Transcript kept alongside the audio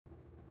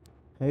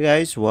Hey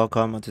guys,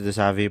 welcome to the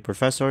Savvy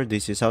Professor.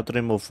 This is how to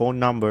remove phone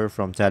number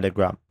from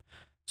Telegram.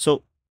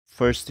 So,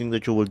 first thing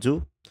that you will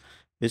do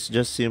is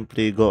just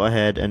simply go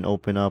ahead and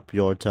open up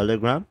your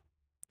Telegram.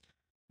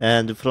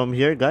 And from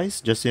here,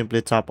 guys, just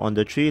simply tap on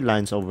the three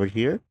lines over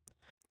here.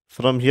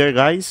 From here,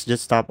 guys,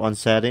 just tap on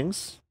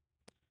settings.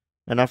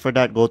 And after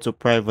that, go to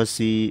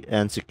privacy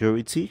and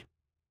security.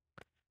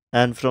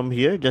 And from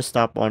here, just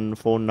tap on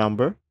phone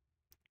number.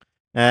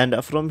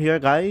 And from here,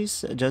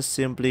 guys, just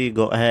simply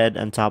go ahead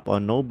and tap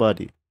on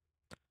nobody.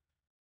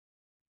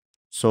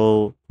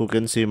 So who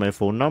can see my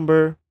phone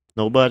number?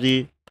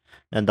 Nobody.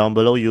 And down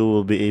below, you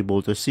will be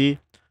able to see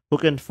who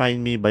can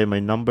find me by my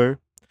number.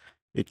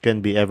 It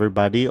can be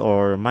everybody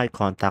or my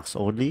contacts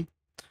only.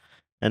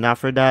 And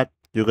after that,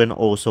 you can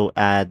also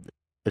add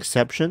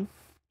exception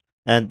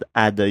and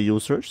add the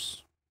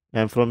users.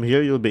 And from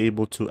here, you'll be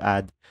able to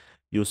add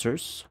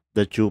users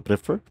that you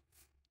prefer.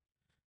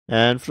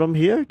 And from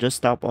here,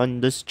 just tap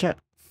on this check.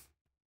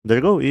 There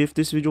you go. If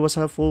this video was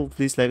helpful,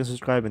 please like and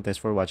subscribe. And thanks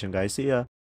for watching, guys. See ya.